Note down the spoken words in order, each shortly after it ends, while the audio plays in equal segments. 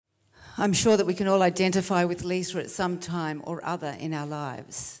I'm sure that we can all identify with Lisa at some time or other in our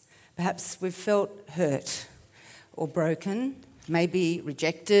lives. Perhaps we've felt hurt or broken, maybe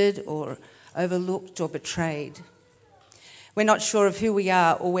rejected or overlooked or betrayed. We're not sure of who we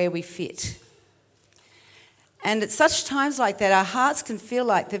are or where we fit. And at such times like that, our hearts can feel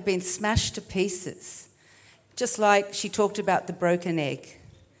like they've been smashed to pieces, just like she talked about the broken egg.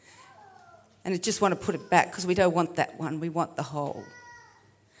 And I just want to put it back because we don't want that one, we want the whole.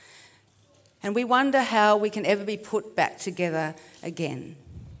 And we wonder how we can ever be put back together again.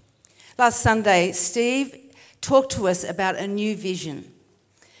 Last Sunday, Steve talked to us about a new vision.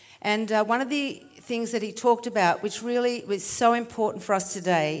 And one of the things that he talked about, which really was so important for us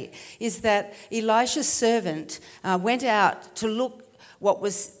today, is that Elisha's servant went out to look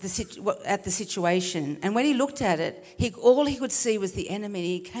at the situation. And when he looked at it, all he could see was the enemy.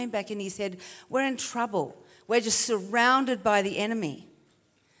 He came back and he said, "We're in trouble. We're just surrounded by the enemy."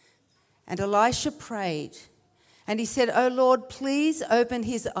 And Elisha prayed, and he said, "Oh Lord, please open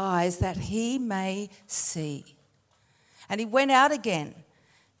his eyes that he may see." And he went out again,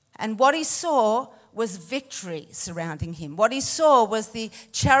 and what he saw was victory surrounding him. What he saw was the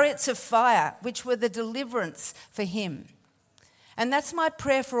chariots of fire, which were the deliverance for him. And that's my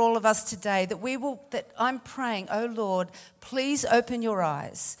prayer for all of us today, that I'm praying, "Oh Lord, please open your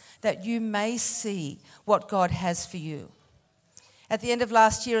eyes that you may see what God has for you." At the end of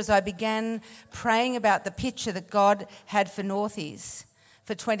last year, as I began praying about the picture that God had for Northeast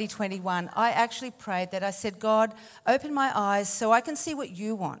for 2021, I actually prayed that I said, "God, open my eyes so I can see what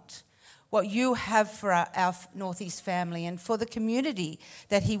you want, what you have for our Northeast family and for the community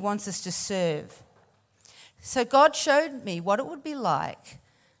that he wants us to serve." So God showed me what it would be like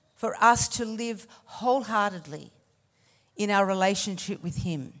for us to live wholeheartedly in our relationship with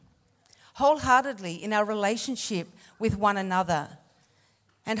him, wholeheartedly in our relationship with one another,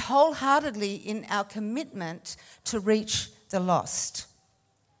 and wholeheartedly in our commitment to reach the lost.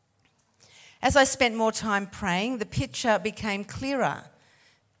 As I spent more time praying, the picture became clearer.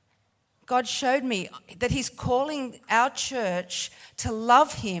 God showed me that he's calling our church to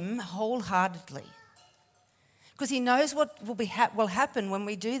love him wholeheartedly, because he knows what will happen when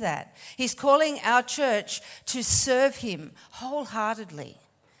we do that. He's calling our church to serve him wholeheartedly,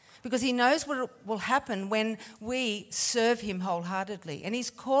 because he knows what will happen when we serve him wholeheartedly. And he's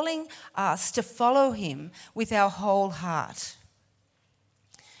calling us to follow him with our whole heart.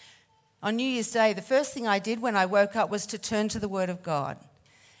 On New Year's Day, the first thing I did when I woke up was to turn to the Word of God.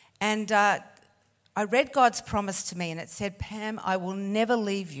 And I read God's promise to me, and it said, "Pam, I will never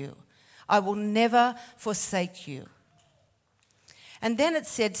leave you. I will never forsake you." And then it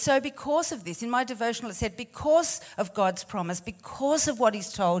said, so because of this, in my devotional it said, because of God's promise, because of what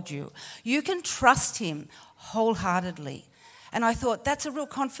he's told you, you can trust him wholeheartedly. And I thought, that's a real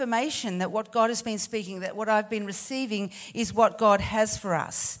confirmation that what God has been speaking, that what I've been receiving is what God has for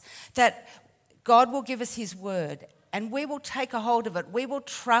us. That God will give us his word, and we will take a hold of it. We will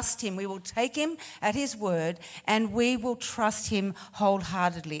trust him. We will take him at his word, and we will trust him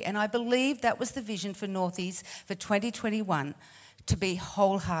wholeheartedly. And I believe that was the vision for Northeast for 2021. To be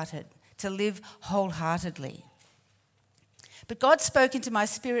wholehearted, to live wholeheartedly. But God spoke into my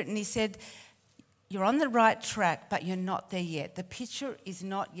spirit and he said, "You're on the right track, but you're not there yet. The picture is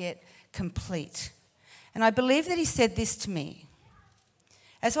not yet complete." And I believe that he said this to me.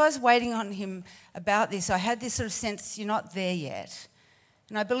 As I was waiting on him about this, I had this sort of sense, you're not there yet.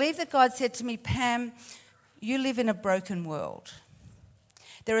 And I believe that God said to me, "Pam, you live in a broken world.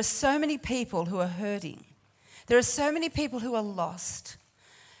 There are so many people who are hurting. There are so many people who are lost.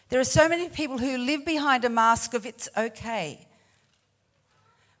 There are so many people who live behind a mask of it's okay.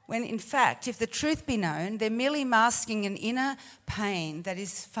 When in fact, if the truth be known, they're merely masking an inner pain that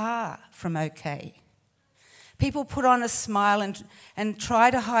is far from okay. People put on a smile and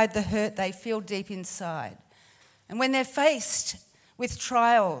try to hide the hurt they feel deep inside. And when they're faced with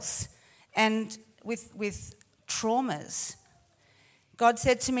trials and with traumas, God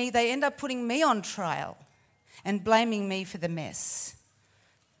said to me, they end up putting me on trial and blaming me for the mess."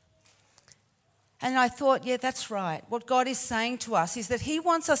 And I thought, yeah, that's right. What God is saying to us is that he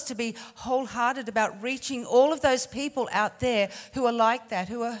wants us to be wholehearted about reaching all of those people out there who are like that,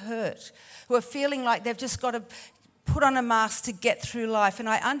 who are hurt, who are feeling like they've just got to put on a mask to get through life. And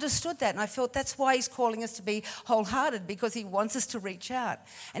I understood that, and I felt that's why he's calling us to be wholehearted, because he wants us to reach out.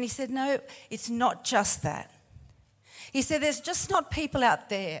 And he said, no, it's not just that. He said, there's just not people out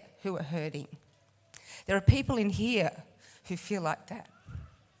there who are hurting. There are people in here who feel like that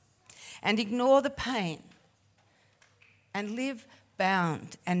and ignore the pain and live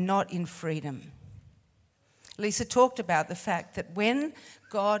bound and not in freedom. Lisa talked about the fact that when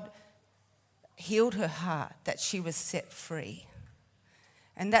God healed her heart, that she was set free.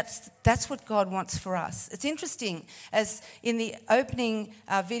 And that's what God wants for us. It's interesting, as in the opening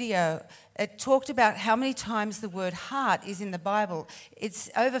video, it talked about how many times the word heart is in the Bible. It's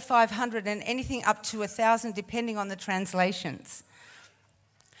over 500 and anything up to 1,000 depending on the translations.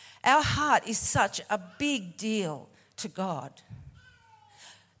 Our heart is such a big deal to God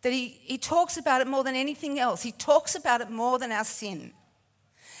that he talks about it more than anything else. He talks about it more than our sin.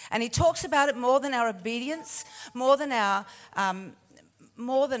 And he talks about it more than our obedience, more than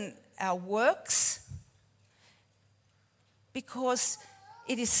our works, because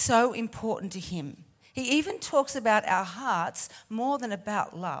it is so important to him. He even talks about our hearts more than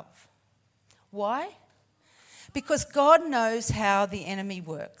about love. Why? Because God knows how the enemy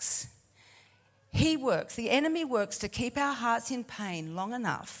works. The enemy works to keep our hearts in pain long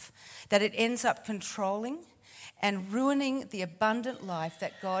enough that it ends up controlling and ruining the abundant life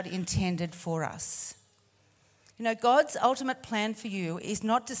that God intended for us. You know, God's ultimate plan for you is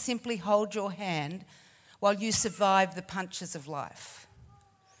not to simply hold your hand while you survive the punches of life.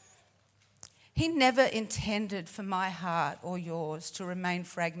 He never intended for my heart or yours to remain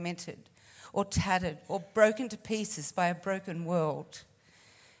fragmented or tattered or broken to pieces by a broken world.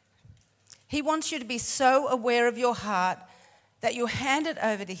 He wants you to be so aware of your heart that you hand it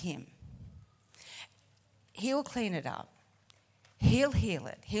over to him. He'll clean it up. He'll heal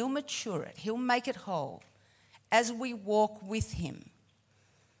it. He'll mature it. He'll make it whole as we walk with him.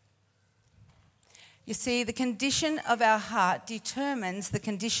 You see, the condition of our heart determines the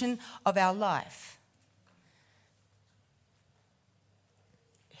condition of our life.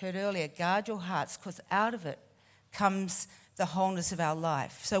 Heard earlier, guard your hearts, because out of it comes the wholeness of our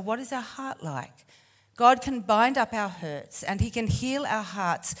life. So what is our heart like? God can bind up our hurts and he can heal our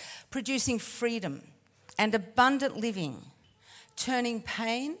hearts, producing freedom and abundant living, turning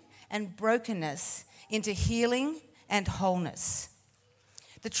pain and brokenness into healing and wholeness.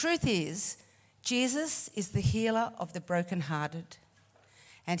 The truth is, Jesus is the healer of the brokenhearted,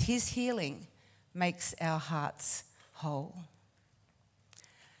 and his healing makes our hearts whole.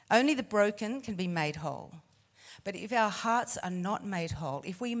 Only the broken can be made whole. But if our hearts are not made whole,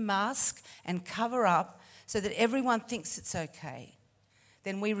 if we mask and cover up so that everyone thinks it's okay,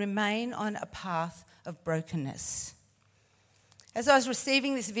 then we remain on a path of brokenness. As I was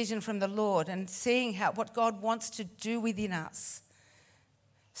receiving this vision from the Lord and seeing what God wants to do within us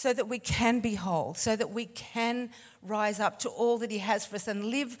so that we can be whole, so that we can rise up to all that he has for us and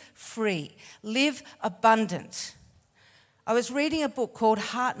live free, live abundant. I was reading a book called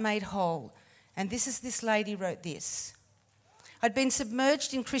Heart Made Whole, and this lady wrote this. I'd been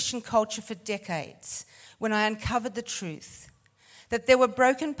submerged in Christian culture for decades when I uncovered the truth that there were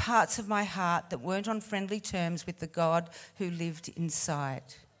broken parts of my heart that weren't on friendly terms with the God who lived inside.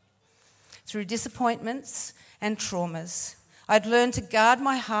 Through disappointments and traumas, I'd learned to guard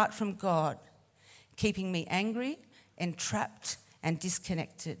my heart from God, keeping me angry, entrapped, and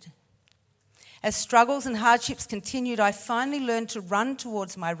disconnected. As struggles and hardships continued, I finally learned to run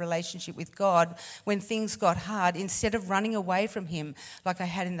towards my relationship with God when things got hard, instead of running away from him like I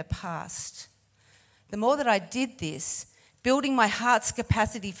had in the past. The more that I did this, building my heart's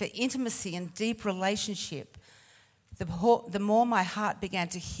capacity for intimacy and deep relationship, the more my heart began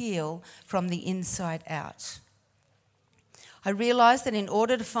to heal from the inside out. I realised that in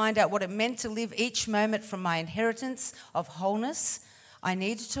order to find out what it meant to live each moment from my inheritance of wholeness, I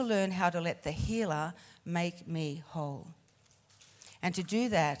needed to learn how to let the healer make me whole. And to do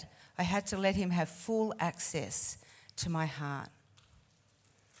that, I had to let him have full access to my heart.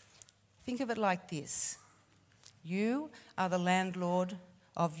 Think of it like this. You are the landlord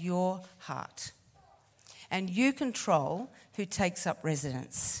of your heart, and you control who takes up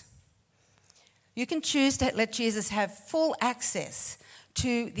residence. You can choose to let Jesus have full access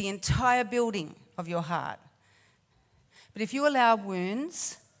to the entire building of your heart. But if you allow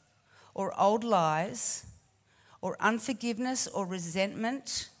wounds or old lies or unforgiveness or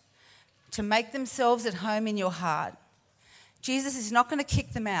resentment to make themselves at home in your heart, Jesus is not going to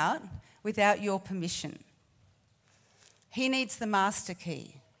kick them out without your permission. He needs the master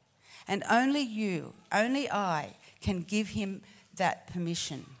key, and only you, only I, can give him that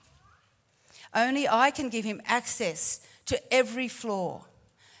permission. Only I can give him access to every floor,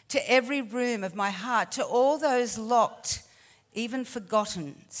 to every room of my heart, to all those locked, even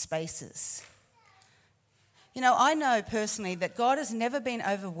forgotten spaces. You know, I know personally that God has never been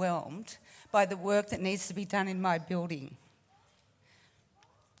overwhelmed by the work that needs to be done in my building.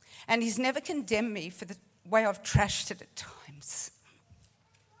 And he's never condemned me for the way I've trashed it at times.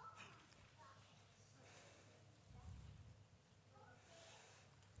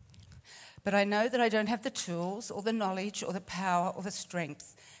 But I know that I don't have the tools or the knowledge or the power or the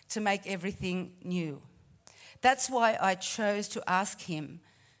strength to make everything new. That's why I chose to ask him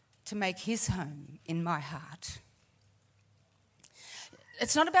to make his home in my heart.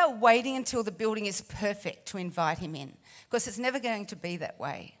 It's not about waiting until the building is perfect to invite him in, because it's never going to be that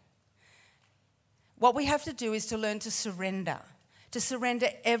way. What we have to do is to learn to surrender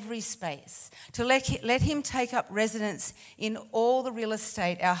every space, to let him take up residence in all the real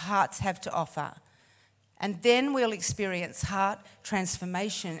estate our hearts have to offer. And then we'll experience heart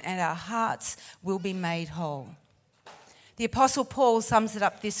transformation and our hearts will be made whole. The Apostle Paul sums it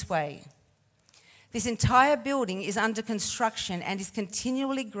up this way: this entire building is under construction and is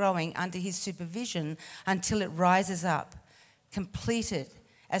continually growing under his supervision until it rises up, completed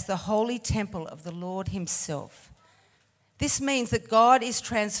as the holy temple of the Lord himself. This means that God is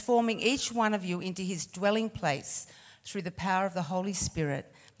transforming each one of you into his dwelling place through the power of the Holy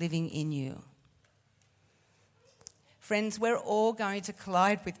Spirit living in you. Friends, we're all going to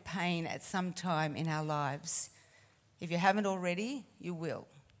collide with pain at some time in our lives. If you haven't already, you will.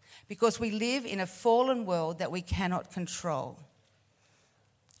 Because we live in a fallen world that we cannot control.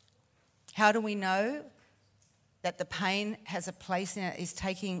 How do we know that the pain has a place in it, is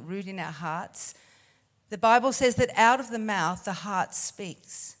taking root in our hearts? The Bible says that out of the mouth, the heart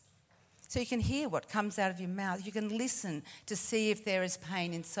speaks. So you can hear what comes out of your mouth. You can listen to see if there is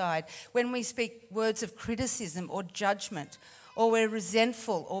pain inside. When we speak words of criticism or judgment, or we're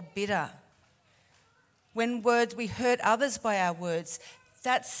resentful or bitter, when we hurt others by our words,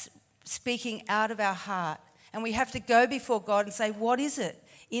 that's speaking out of our heart. And we have to go before God and say, what is it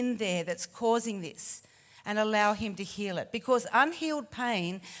in there that's causing this? And allow him to heal it. Because unhealed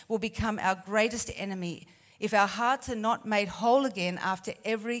pain will become our greatest enemy if our hearts are not made whole again after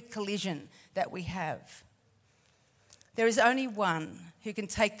every collision that we have. There is only one who can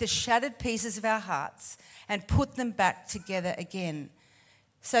take the shattered pieces of our hearts and put them back together again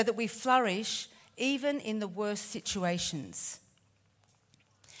so that we flourish even in the worst situations.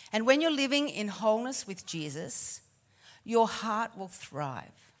 And when you're living in wholeness with Jesus, your heart will thrive.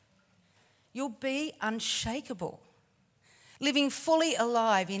 You'll be unshakable, living fully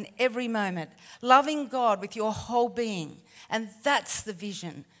alive in every moment, loving God with your whole being. And that's the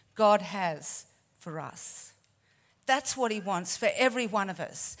vision God has for us. That's what he wants for every one of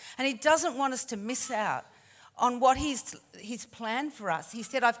us. And he doesn't want us to miss out on what he's planned for us. He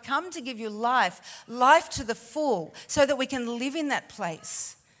said, I've come to give you life to the full, so that we can live in that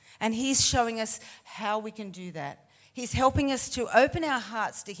place. And he's showing us how we can do that. He's helping us to open our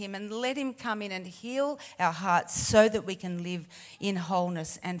hearts to him and let him come in and heal our hearts so that we can live in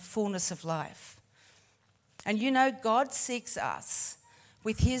wholeness and fullness of life. And you know, God seeks us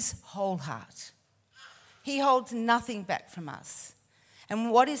with his whole heart. He holds nothing back from us.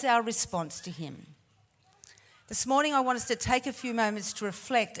 And what is our response to him? This morning I want us to take a few moments to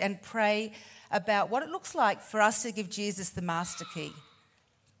reflect and pray about what it looks like for us to give Jesus the master key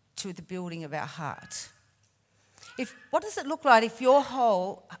to the building of our heart. What does it look like if your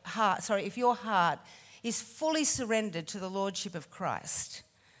heart is fully surrendered to the lordship of Christ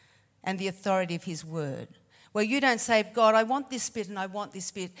and the authority of his word? Where you don't say, God, I want this bit and I want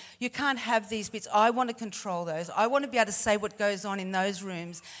this bit. You can't have these bits. I want to control those. I want to be able to say what goes on in those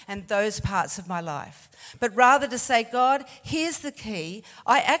rooms and those parts of my life. But rather to say, God, here's the key.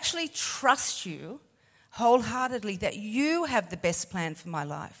 I actually trust you wholeheartedly that you have the best plan for my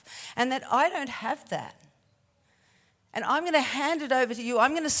life and that I don't have that. And I'm going to hand it over to you.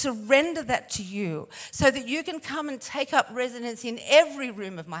 I'm going to surrender that to you so that you can come and take up residence in every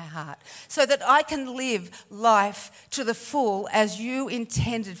room of my heart so that I can live life to the full as you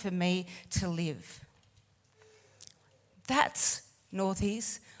intended for me to live. That's,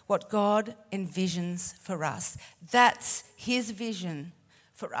 Northeast, what God envisions for us. That's his vision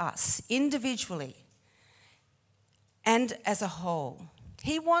for us individually and as a whole.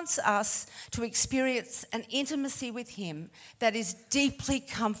 He wants us to experience an intimacy with him that is deeply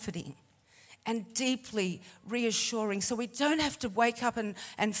comforting and deeply reassuring, so we don't have to wake up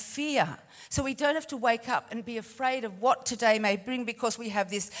and fear. So we don't have to wake up and be afraid of what today may bring, because we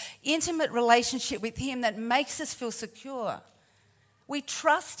have this intimate relationship with him that makes us feel secure. We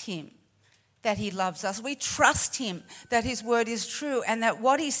trust him that he loves us. We trust him that his word is true and that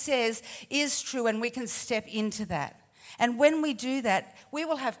what he says is true, and we can step into that. And when we do that, we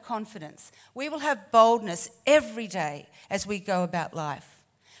will have confidence. We will have boldness every day as we go about life.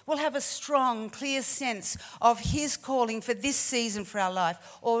 We'll have a strong, clear sense of his calling for this season for our life,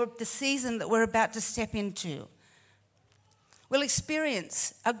 or the season that we're about to step into. We'll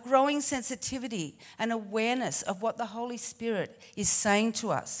experience a growing sensitivity and awareness of what the Holy Spirit is saying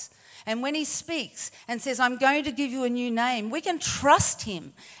to us. And when he speaks and says, I'm going to give you a new name, we can trust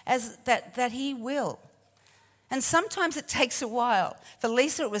him as that he will. And sometimes it takes a while. For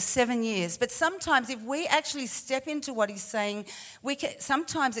Lisa, it was 7 years. But sometimes if we actually step into what he's saying,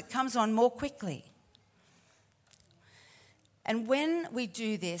 sometimes it comes on more quickly. And when we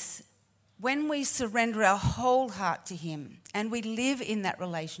do this, when we surrender our whole heart to him and we live in that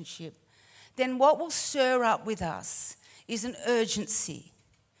relationship, then what will stir up with us is an urgency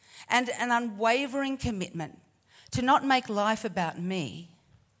and an unwavering commitment to not make life about me,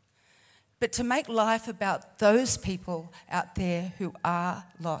 but to make life about those people out there who are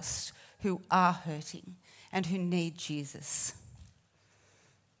lost, who are hurting, and who need Jesus.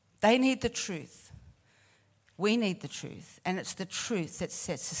 They need the truth. We need the truth, and it's the truth that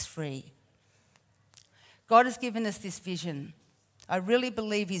sets us free. God has given us this vision. I really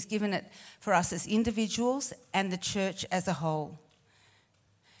believe he's given it for us as individuals and the church as a whole.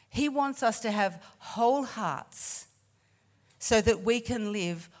 He wants us to have whole hearts so that we can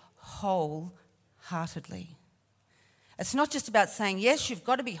live wholeheartedly. It's not just about saying, yes, you've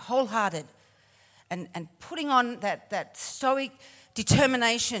got to be wholehearted and putting on that stoic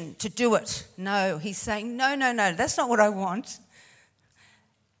determination to do it. No, he's saying, no, that's not what I want.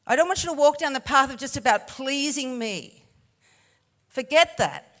 I don't want you to walk down the path of just about pleasing me. Forget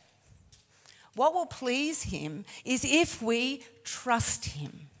that. What will please him is if we trust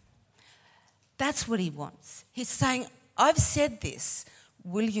him. That's what he wants. He's saying, I've said this.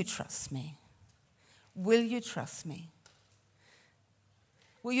 Will you trust me? Will you trust me?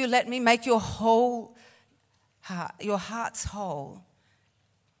 Will you let me make your hearts whole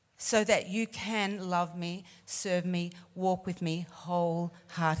so that you can love me, serve me, walk with me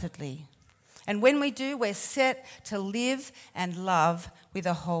wholeheartedly? And when we do, we're set to live and love with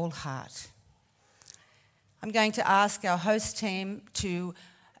a whole heart. I'm going to ask our host team to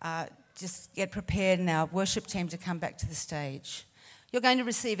just get prepared and our worship team to come back to the stage. You're going to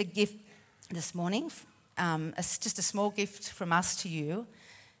receive a gift this morning, just a small gift from us to you.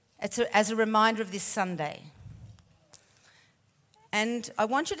 It's as a reminder of this Sunday. And I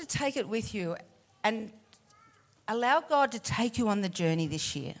want you to take it with you and allow God to take you on the journey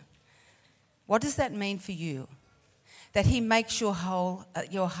this year. What does that mean for you? That he makes your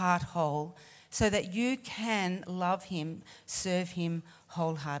heart whole so that you can love him, serve him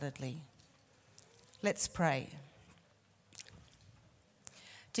wholeheartedly. Let's pray.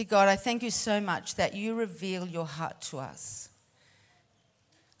 Dear God, I thank you so much that you reveal your heart to us.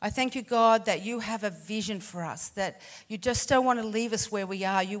 I thank you, God, that you have a vision for us, that you just don't want to leave us where we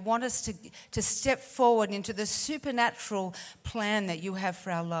are. You want us to step forward into the supernatural plan that you have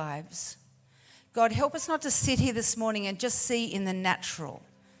for our lives. God, help us not to sit here this morning and just see in the natural.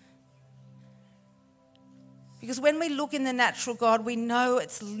 Because when we look in the natural, God, we know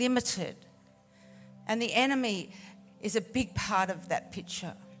it's limited. And the enemy is a big part of that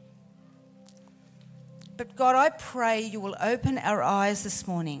picture. But God, I pray you will open our eyes this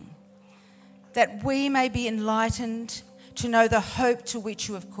morning, that we may be enlightened to know the hope to which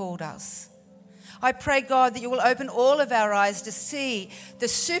you have called us. I pray, God, that you will open all of our eyes to see the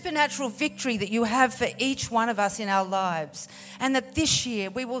supernatural victory that you have for each one of us in our lives. And that this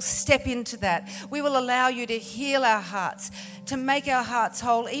year we will step into that. We will allow you to heal our hearts, to make our hearts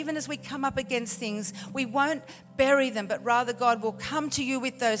whole. Even as we come up against things, we won't bury them, but rather, God, will come to you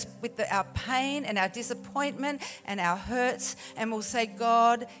with our pain and our disappointment and our hurts, and we'll say,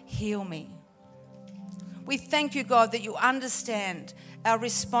 God, heal me. We thank you, God, that you understand our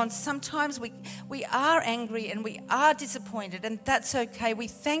response. Sometimes we are angry and we are disappointed, and that's okay. We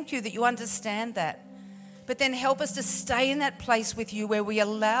thank you that you understand that. But then help us to stay in that place with you where we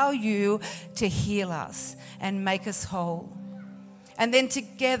allow you to heal us and make us whole. And then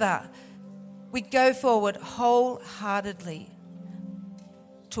together we go forward wholeheartedly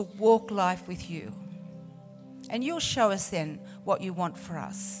to walk life with you. And you'll show us then what you want for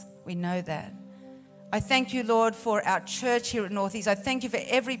us. We know that. I thank you, Lord, for our church here at Northeast. I thank you for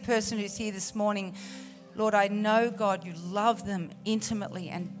every person who's here this morning. Lord, I know, God, you love them intimately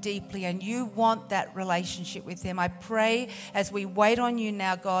and deeply, and you want that relationship with them. I pray as we wait on you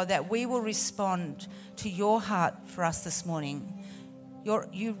now, God, that we will respond to your heart for us this morning.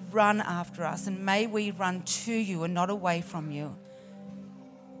 You run after us, and may we run to you and not away from you,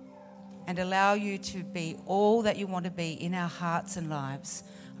 and allow you to be all that you want to be in our hearts and lives.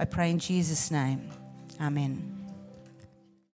 I pray in Jesus' name. Amen.